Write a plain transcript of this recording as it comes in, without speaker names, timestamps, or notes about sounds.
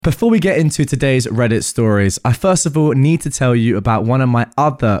Before we get into today's Reddit stories, I first of all need to tell you about one of my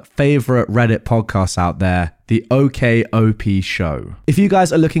other favorite Reddit podcasts out there, the OKOP Show. If you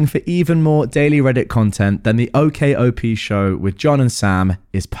guys are looking for even more daily Reddit content, then the OKOP Show with John and Sam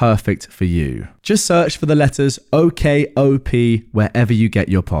is perfect for you. Just search for the letters OKOP wherever you get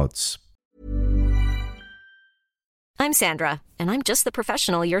your pods. I'm Sandra, and I'm just the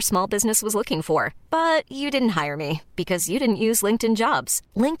professional your small business was looking for. But you didn't hire me because you didn't use LinkedIn Jobs.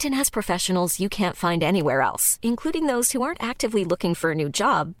 LinkedIn has professionals you can't find anywhere else, including those who aren't actively looking for a new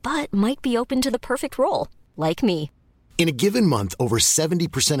job, but might be open to the perfect role, like me. In a given month, over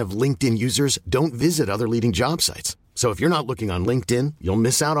 70% of LinkedIn users don't visit other leading job sites. So if you're not looking on LinkedIn, you'll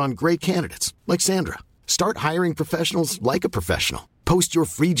miss out on great candidates like Sandra. Start hiring professionals like a professional. Post your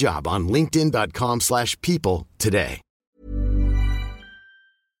free job on linkedin.com/people today.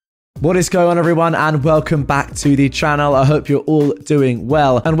 What is going on, everyone, and welcome back to the channel. I hope you're all doing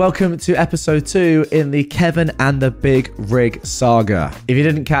well, and welcome to episode 2 in the Kevin and the Big Rig saga. If you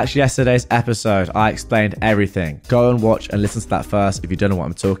didn't catch yesterday's episode, I explained everything. Go and watch and listen to that first if you don't know what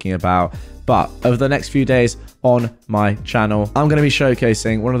I'm talking about. But over the next few days on my channel, I'm going to be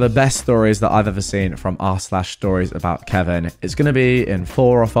showcasing one of the best stories that I've ever seen from r/StoriesAboutKevin. It's going to be in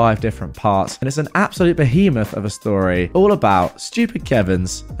 4 or 5 different parts, and it's an absolute behemoth of a story all about stupid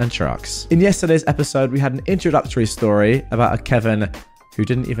Kevins and trucks. In yesterday's episode, we had an introductory story about a Kevin who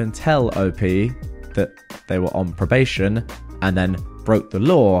didn't even tell OP that they were on probation and then broke the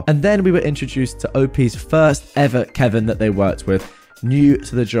law. And then we were introduced to OP's first ever Kevin that they worked with, new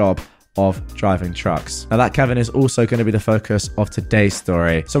to the job of driving trucks. Now that Kevin is also going to be the focus of today's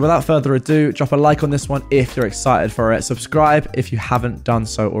story. So without further ado, drop a like on this one if you're excited for it. Subscribe if you haven't done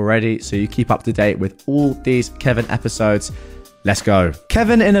so already so you keep up to date with all these Kevin episodes. Let's go.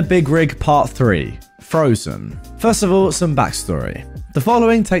 Kevin in a Big Rig Part 3, Frozen. First of all, some backstory. The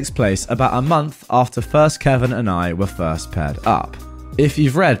following takes place about a month after first Kevin and I were first paired up. If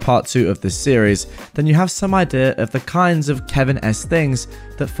you've read part 2 of this series, then you have some idea of the kinds of Kevin-esque things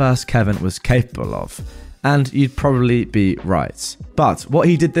that first Kevin was capable of. And you'd probably be right. But what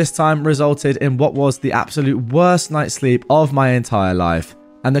he did this time resulted in what was the absolute worst night's sleep of my entire life,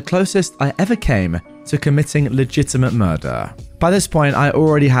 and the closest I ever came to committing legitimate murder. By this point, I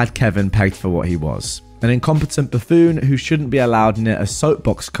already had Kevin pegged for what he was. An incompetent buffoon who shouldn't be allowed near a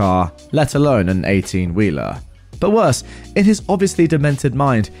soapbox car, let alone an 18-wheeler. But worse, in his obviously demented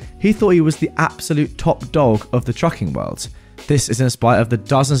mind, he thought he was the absolute top dog of the trucking world. This is in spite of the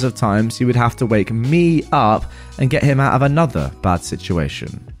dozens of times he would have to wake me up and get him out of another bad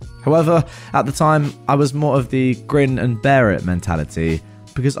situation. However, at the time, I was more of the grin and bear it mentality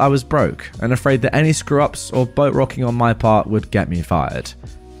because I was broke and afraid that any screw-ups or boat rocking on my part would get me fired.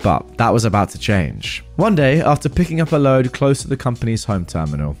 But that was about to change. One day, after picking up a load close to the company's home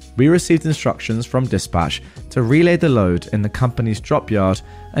terminal, we received instructions from dispatch to relay the load in the company's drop yard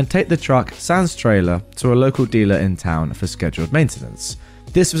and take the truck sans trailer to a local dealer in town for scheduled maintenance.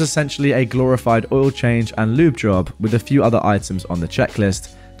 This was essentially a glorified oil change and lube job with a few other items on the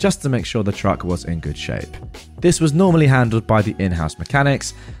checklist, just to make sure the truck was in good shape. This was normally handled by the in-house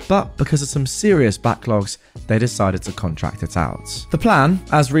mechanics, but because of some serious backlogs, they decided to contract it out. The plan,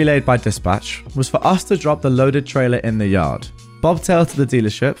 as relayed by dispatch, was for us to drop the loaded trailer in the yard, bobtail to the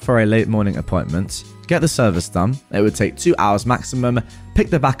dealership for a late morning appointment, get the service done, it would take 2 hours maximum, pick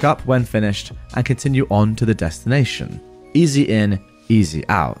the back up when finished, and continue on to the destination. Easy in, easy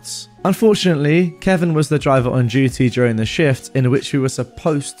out. Unfortunately, Kevin was the driver on duty during the shift in which we were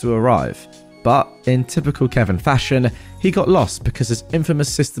supposed to arrive. But in typical Kevin fashion, he got lost because his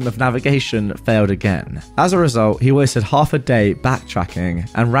infamous system of navigation failed again. As a result, he wasted half a day backtracking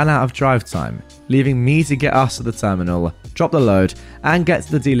and ran out of drive time, leaving me to get us to the terminal, drop the load, and get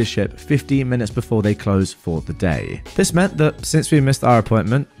to the dealership 15 minutes before they close for the day. This meant that since we missed our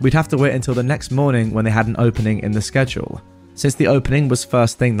appointment, we'd have to wait until the next morning when they had an opening in the schedule. Since the opening was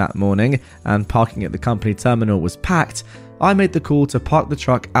first thing that morning and parking at the company terminal was packed, I made the call to park the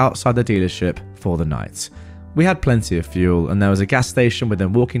truck outside the dealership for the night. We had plenty of fuel and there was a gas station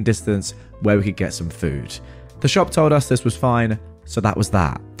within walking distance where we could get some food. The shop told us this was fine, so that was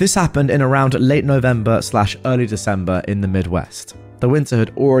that. This happened in around late November/early December in the Midwest. The winter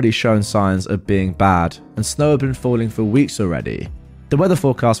had already shown signs of being bad and snow had been falling for weeks already. The weather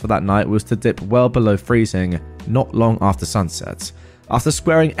forecast for that night was to dip well below freezing not long after sunset. After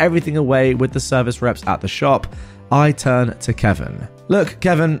squaring everything away with the service reps at the shop, I turn to Kevin. Look,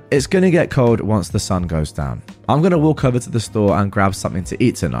 Kevin, it's going to get cold once the sun goes down. I'm going to walk over to the store and grab something to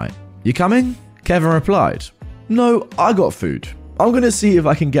eat tonight. You coming? Kevin replied, No, I got food. I'm going to see if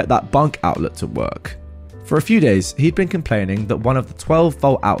I can get that bunk outlet to work. For a few days, he'd been complaining that one of the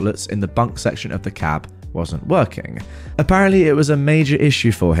 12-volt outlets in the bunk section of the cab wasn't working. Apparently, it was a major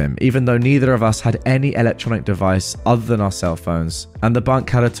issue for him, even though neither of us had any electronic device other than our cell phones, and the bunk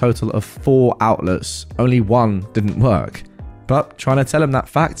had a total of 4 outlets, only one didn't work. But trying to tell him that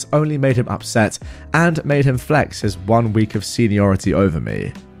fact only made him upset and made him flex his 1 week of seniority over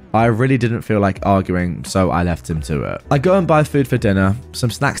me. I really didn't feel like arguing, so I left him to it. I go and buy food for dinner,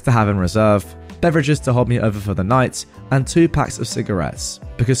 some snacks to have in reserve, beverages to hold me over for the night, and 2 packs of cigarettes,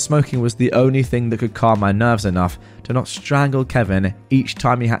 because smoking was the only thing that could calm my nerves enough to not strangle Kevin each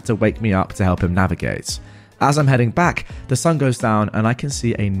time he had to wake me up to help him navigate. As I'm heading back, the sun goes down and I can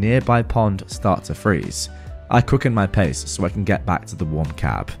see a nearby pond start to freeze. I quicken my pace so I can get back to the warm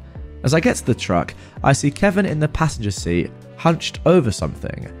cab. As I get to the truck, I see Kevin in the passenger seat, hunched over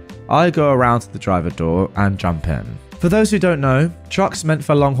something. I go around to the driver door and jump in. For those who don't know, trucks meant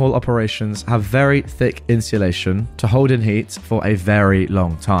for long-haul operations have very thick insulation to hold in heat for a very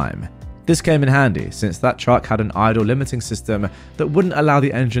long time. This came in handy since that truck had an idle limiting system that wouldn't allow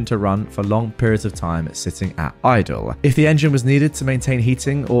the engine to run for long periods of time sitting at idle. If the engine was needed to maintain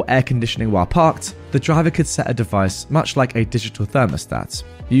heating or air conditioning while parked, the driver could set a device much like a digital thermostat.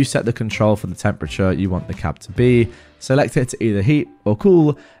 You set the control for the temperature you want the cab to be, select it to either heat or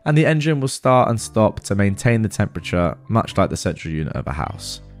cool, and the engine will start and stop to maintain the temperature, much like the central unit of a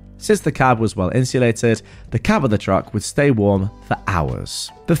house. Since the cab was well insulated, the cab of the truck would stay warm for hours.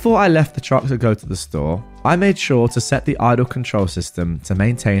 Before I left the truck to go to the store, I made sure to set the idle control system to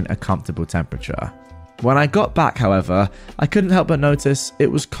maintain a comfortable temperature. When I got back, however, I couldn't help but notice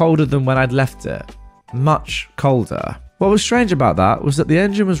it was colder than when I'd left it. Much colder. What was strange about that was that the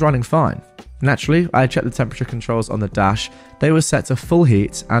engine was running fine. Naturally, I checked the temperature controls on the dash. They were set to full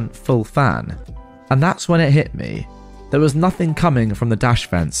heat and full fan. And that's when it hit me. There was nothing coming from the dash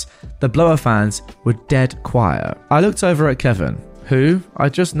vents. The blower fans were dead quiet. I looked over at Kevin, who, I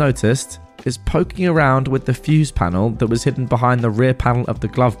just noticed, is poking around with the fuse panel that was hidden behind the rear panel of the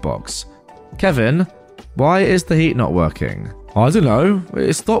glove box. Kevin, why is the heat not working? I don't know.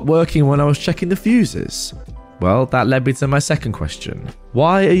 It stopped working when I was checking the fuses. Well, that led me to my second question.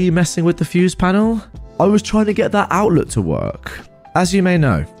 Why are you messing with the fuse panel? I was trying to get that outlet to work. As you may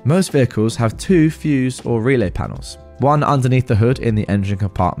know, most vehicles have 2 fuse or relay panels, one underneath the hood in the engine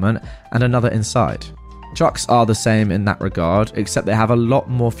compartment and another inside. Trucks are the same in that regard, except they have a lot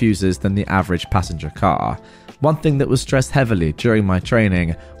more fuses than the average passenger car. One thing that was stressed heavily during my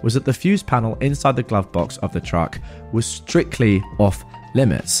training was that the fuse panel inside the glove box of the truck was strictly off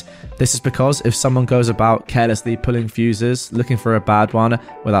limits. This is because if someone goes about carelessly pulling fuses, looking for a bad one,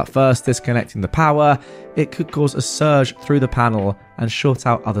 without first disconnecting the power, it could cause a surge through the panel and short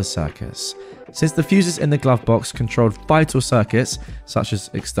out other circuits. Since the fuses in the glove box controlled vital circuits, such as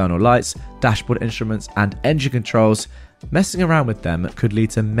external lights, dashboard instruments, and engine controls, messing around with them could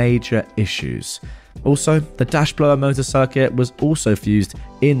lead to major issues. Also, the dash blower motor circuit was also fused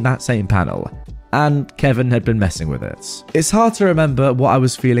in that same panel, and Kevin had been messing with it. It's hard to remember what I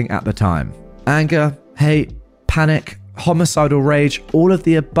was feeling at the time. Anger, hate, panic, homicidal rage, all of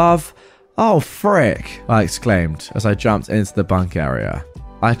the above. Oh frick, I exclaimed as I jumped into the bunk area.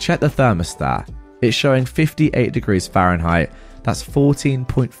 I checked the thermostat. It's showing 58 degrees Fahrenheit, that's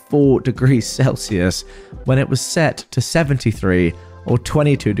 14.4 degrees Celsius, when it was set to 73 or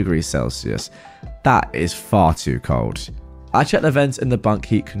 22 degrees Celsius. That is far too cold. I checked the vents in the bunk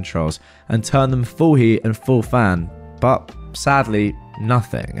heat controls and turned them full heat and full fan, but sadly,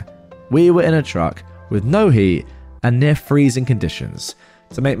 nothing. We were in a truck with no heat and near freezing conditions.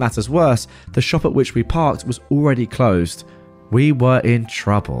 To make matters worse, the shop at which we parked was already closed. We were in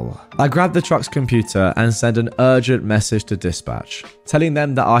trouble. I grabbed the truck's computer and sent an urgent message to dispatch, telling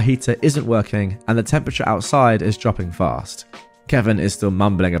them that our heater isn't working and the temperature outside is dropping fast. Kevin is still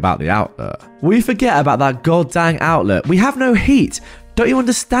mumbling about the outlet. We forget about that goddamn outlet. We have no heat. Don't you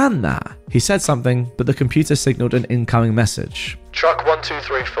understand that? He said something, but the computer signaled an incoming message. Truck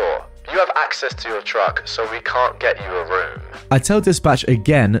 1234. You have access to your truck, so we can't get you a room. I tell dispatch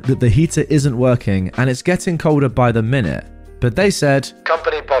again that the heater isn't working and it's getting colder by the minute. But they said,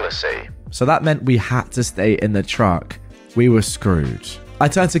 company policy. So that meant we had to stay in the truck. We were screwed. I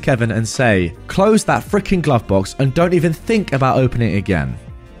turn to Kevin and say, close that freaking glove box and don't even think about opening it again.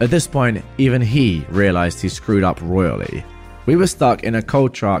 At this point, even he realized he screwed up royally. We were stuck in a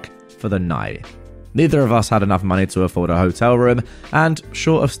cold truck for the night. Neither of us had enough money to afford a hotel room, and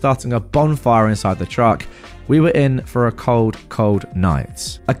short of starting a bonfire inside the truck, we were in for a cold, cold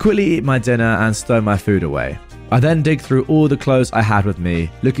night. I quickly eat my dinner and stow my food away. I then dig through all the clothes I had with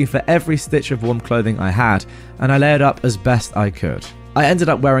me, looking for every stitch of warm clothing I had, and I layered up as best I could. I ended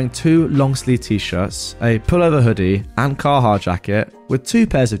up wearing 2 long-sleeve t-shirts, a pullover hoodie and Carhartt jacket with 2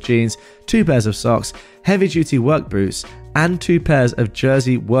 pairs of jeans, 2 pairs of socks, heavy-duty work boots, and 2 pairs of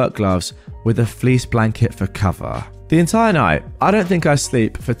jersey work gloves with a fleece blanket for cover. The entire night, I don't think I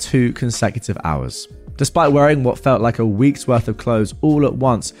sleep for 2 consecutive hours. Despite wearing what felt like a week's worth of clothes all at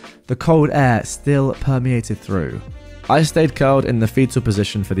once, the cold air still permeated through. I stayed curled in the fetal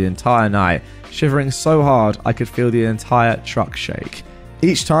position for the entire night, shivering so hard I could feel the entire truck shake.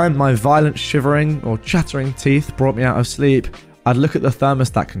 Each time my violent shivering or chattering teeth brought me out of sleep, I'd look at the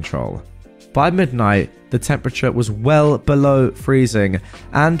thermostat control. By midnight, the temperature was well below freezing,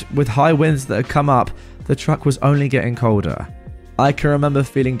 and with high winds that had come up, the truck was only getting colder. I can remember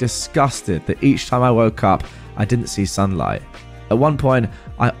feeling disgusted that each time I woke up, I didn't see sunlight. At one point,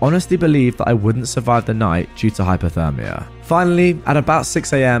 I honestly believed that I wouldn't survive the night due to hypothermia. Finally, at about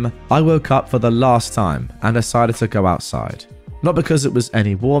 6 a.m, I woke up for the last time and decided to go outside. Not because it was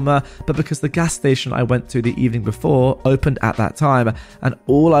any warmer, but because the gas station I went to the evening before opened at that time, and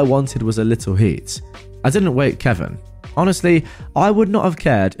all I wanted was a little heat. I didn't wake Kevin. Honestly, I would not have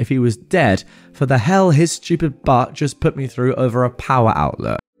cared if he was dead for the hell his stupid butt just put me through over a power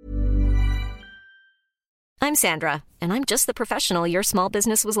outlet. I'm Sandra, and I'm just the professional your small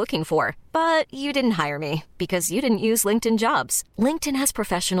business was looking for. But you didn't hire me because you didn't use LinkedIn Jobs. LinkedIn has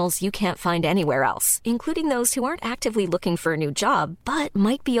professionals you can't find anywhere else, including those who aren't actively looking for a new job, but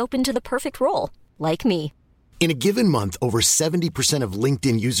might be open to the perfect role, like me. In a given month, over 70% of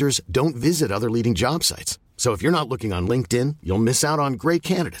LinkedIn users don't visit other leading job sites. So if you're not looking on LinkedIn, you'll miss out on great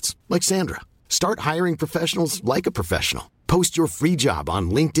candidates like Sandra. Start hiring professionals like a professional. Post your free job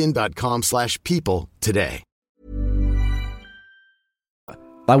on linkedin.com/people today.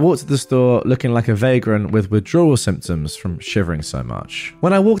 I walked to the store looking like a vagrant with withdrawal symptoms from shivering so much.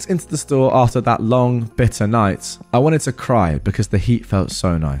 When I walked into the store after that long, bitter night, I wanted to cry because the heat felt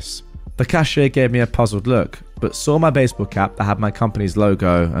so nice. The cashier gave me a puzzled look, but saw my baseball cap that had my company's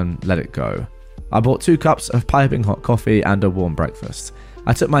logo and let it go. I bought 2 cups of piping hot coffee and a warm breakfast.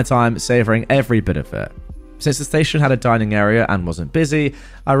 I took my time, savouring every bit of it. Since the station had a dining area and wasn't busy,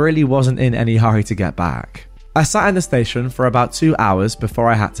 I really wasn't in any hurry to get back. I sat in the station for about 2 hours before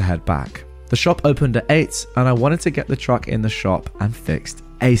I had to head back. The shop opened at 8 and I wanted to get the truck in the shop and fixed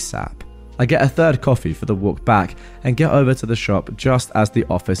ASAP. I get a 3rd coffee for the walk back and get over to the shop just as the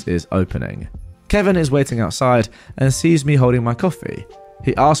office is opening. Kevin is waiting outside and sees me holding my coffee.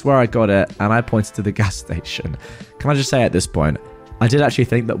 He asked where I got it and I pointed to the gas station. Can I just say at this point, I did actually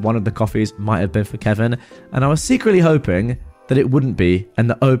think that one of the coffees might have been for Kevin, and I was secretly hoping that it wouldn't be and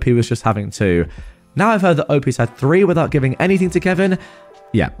that OP was just having 2. Now I've heard that OP's had 3 without giving anything to Kevin.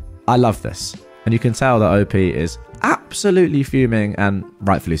 Yeah, I love this. And you can tell that OP is absolutely fuming, and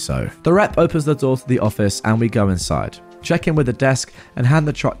rightfully so. The rep opens the door to the office and we go inside, check in with the desk and hand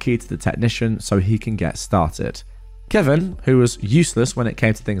the truck key to the technician so he can get started. Kevin, who was useless when it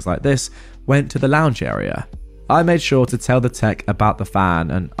came to things like this, went to the lounge area. I made sure to tell the tech about the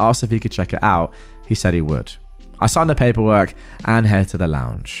fan and asked if he could check it out. He said he would. I signed the paperwork and head to the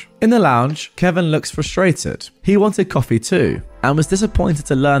lounge. In the lounge, Kevin looks frustrated. He wanted coffee too, and was disappointed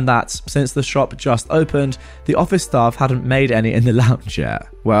to learn that, since the shop just opened, the office staff hadn't made any in the lounge yet.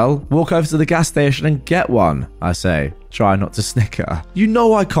 Well, walk over to the gas station and get one, I say, try not to snicker. You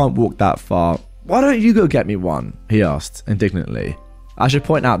know I can't walk that far. Why don't you go get me one? He asked indignantly. I should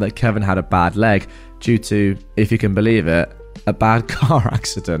point out that Kevin had a bad leg due to, if you can believe it, a bad car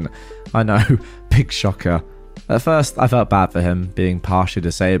accident. I know, big shocker. At first, I felt bad for him, being partially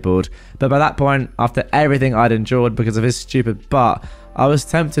disabled, but by that point, after everything I'd endured because of his stupid butt, I was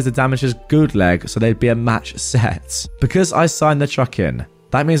tempted to damage his good leg so they'd be a match set. Because I signed the truck in,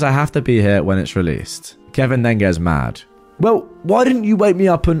 that means I have to be here when it's released. Kevin then gets mad. Well, why didn't you wake me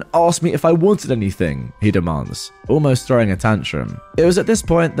up and ask me if I wanted anything? He demands, almost throwing a tantrum. It was at this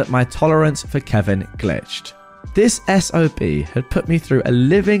point that my tolerance for Kevin glitched. This SOB had put me through a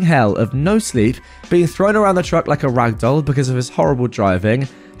living hell of no sleep, being thrown around the truck like a ragdoll because of his horrible driving,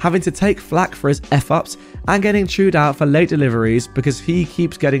 having to take flack for his F-ups, and getting chewed out for late deliveries because he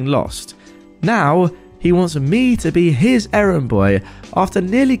keeps getting lost. Now, he wants me to be his errand boy after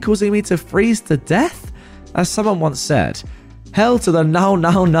nearly causing me to freeze to death? As someone once said, hell to the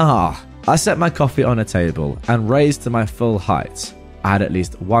nah. I set my coffee on a table and raised to my full height. I had at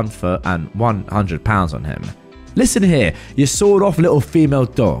least 1 foot and 100 pounds on him. Listen here, you sawed-off little female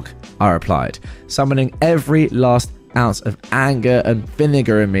dog, I replied, summoning every last ounce of anger and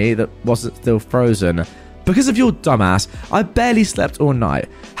vinegar in me that wasn't still frozen. Because of your dumbass, I barely slept all night.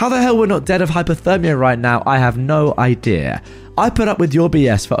 How the hell we're not dead of hypothermia right now, I have no idea. I put up with your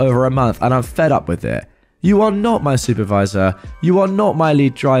BS for over a month and I'm fed up with it. You are not my supervisor, you are not my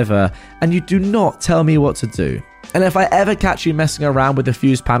lead driver, and you do not tell me what to do. And if I ever catch you messing around with the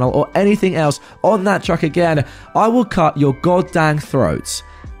fuse panel or anything else on that truck again, I will cut your goddamn throats.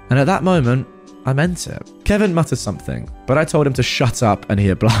 And at that moment, I meant it. Kevin muttered something, but I told him to shut up and he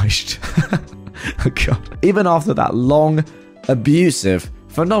obliged. Oh God. Even after that long, abusive,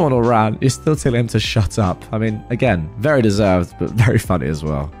 phenomenal rant, you're still telling him to shut up. I mean, again, very deserved, but very funny as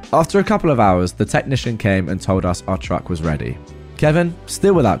well. After a couple of hours, the technician came and told us our truck was ready. Kevin,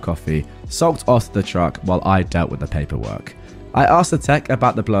 still without coffee, sulked off the truck while I dealt with the paperwork. I asked the tech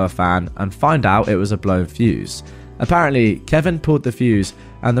about the blower fan and find out it was a blown fuse. Apparently, Kevin pulled the fuse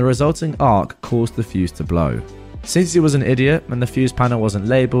and the resulting arc caused the fuse to blow. Since he was an idiot and the fuse panel wasn't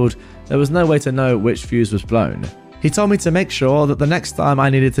labelled, there was no way to know which fuse was blown. He told me to make sure that the next time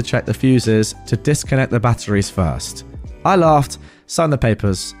I needed to check the fuses, to disconnect the batteries first. I laughed, signed the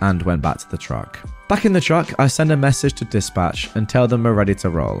papers, and went back to the truck. Back in the truck, I send a message to dispatch and tell them we're ready to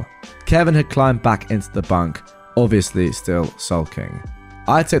roll. Kevin had climbed back into the bunk, obviously still sulking.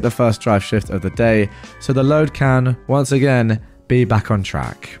 I took the first drive shift of the day, so the load can, once again, be back on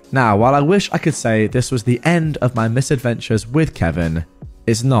track. Now, while I wish I could say this was the end of my misadventures with Kevin,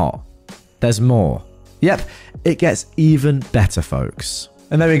 it's not. There's more. Yep, it gets even better, folks.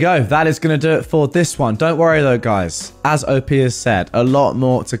 And there we go. That is going to do it for this one. Don't worry though, guys. As OP has said, a lot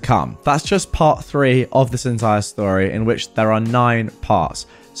more to come. That's just part 3 of this entire story, in which there are 9 parts.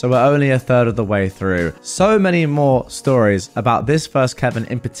 So we're only a third of the way through. So many more stories about this first Kevin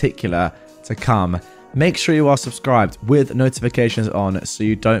in particular to come. Make sure you are subscribed with notifications on so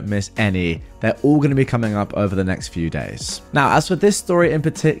you don't miss any. They're all going to be coming up over the next few days. Now, as for this story in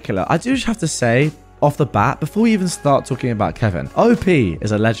particular, I do just have to say, off the bat, before we even start talking about Kevin, OP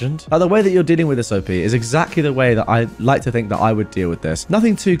is a legend. The way that you're dealing with this OP is exactly the way that I like to think that I would deal with this.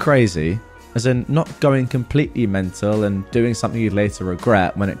 Nothing too crazy, as in not going completely mental and doing something you'd later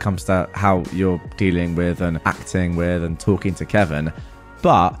regret when it comes to how you're dealing with and acting with and talking to Kevin.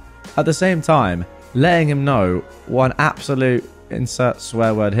 But at the same time, letting him know what an absolute, insert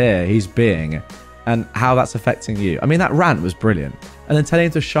swear word here, he's being and how that's affecting you. I mean, that rant was brilliant. And then telling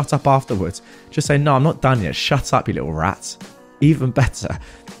him to shut up afterwards. Just say, no, I'm not done yet. Shut up, you little rat. Even better.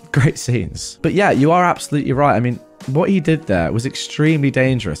 Great scenes. But yeah, you are absolutely right. I mean, what he did there was extremely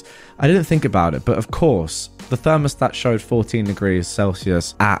dangerous. I didn't think about it, but of course, the thermostat showed 14 degrees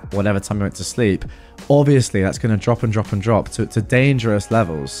Celsius at whatever time you went to sleep. Obviously, that's going to drop and drop and drop to dangerous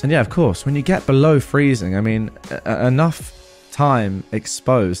levels. And yeah, of course, when you get below freezing, I mean, enough time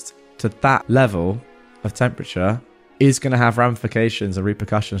exposed to that level of temperature is going to have ramifications and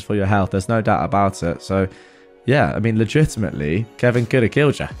repercussions for your health. There's no doubt about it. So yeah, I mean, legitimately, Kevin could have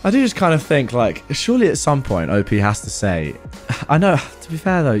killed you. I do just kind of think, like, surely at some point OP has to say, I know, to be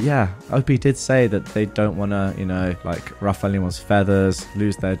fair though, yeah, OP did say that they don't want to, you know, like, ruffle anyone's feathers,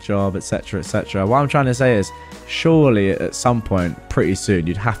 lose their job, etc, etc. What I'm trying to say is, surely at some point, pretty soon,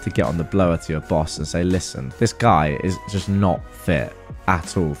 you'd have to get on the blower to your boss and say, listen, this guy is just not fit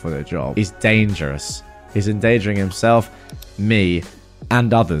at all for the job. He's dangerous. He's endangering himself, me,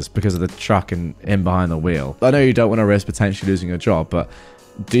 and others because of the truck and him behind the wheel. I know you don't want to risk potentially losing your job, but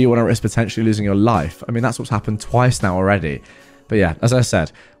do you want to risk potentially losing your life? I mean, that's what's happened twice now already. But yeah, as I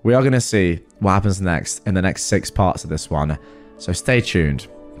said, we are going to see what happens next in the next 6 parts of this one. So stay tuned.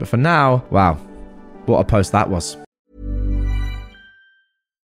 But for now, wow, what a post that was.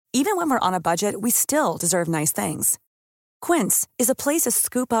 Even when we're on a budget, we still deserve nice things. Quince is a place to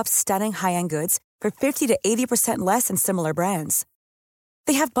scoop up stunning high-end goods for 50 to 80% less than similar brands.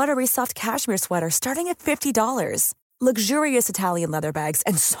 They have buttery soft cashmere sweaters starting at $50, luxurious Italian leather bags,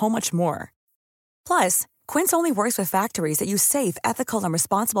 and so much more. Plus, Quince only works with factories that use safe, ethical, and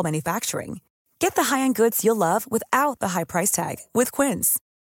responsible manufacturing. Get the high-end goods you'll love without the high price tag with Quince.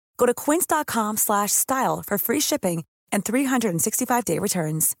 Go to quince.com/style for free shipping and 365-day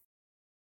returns.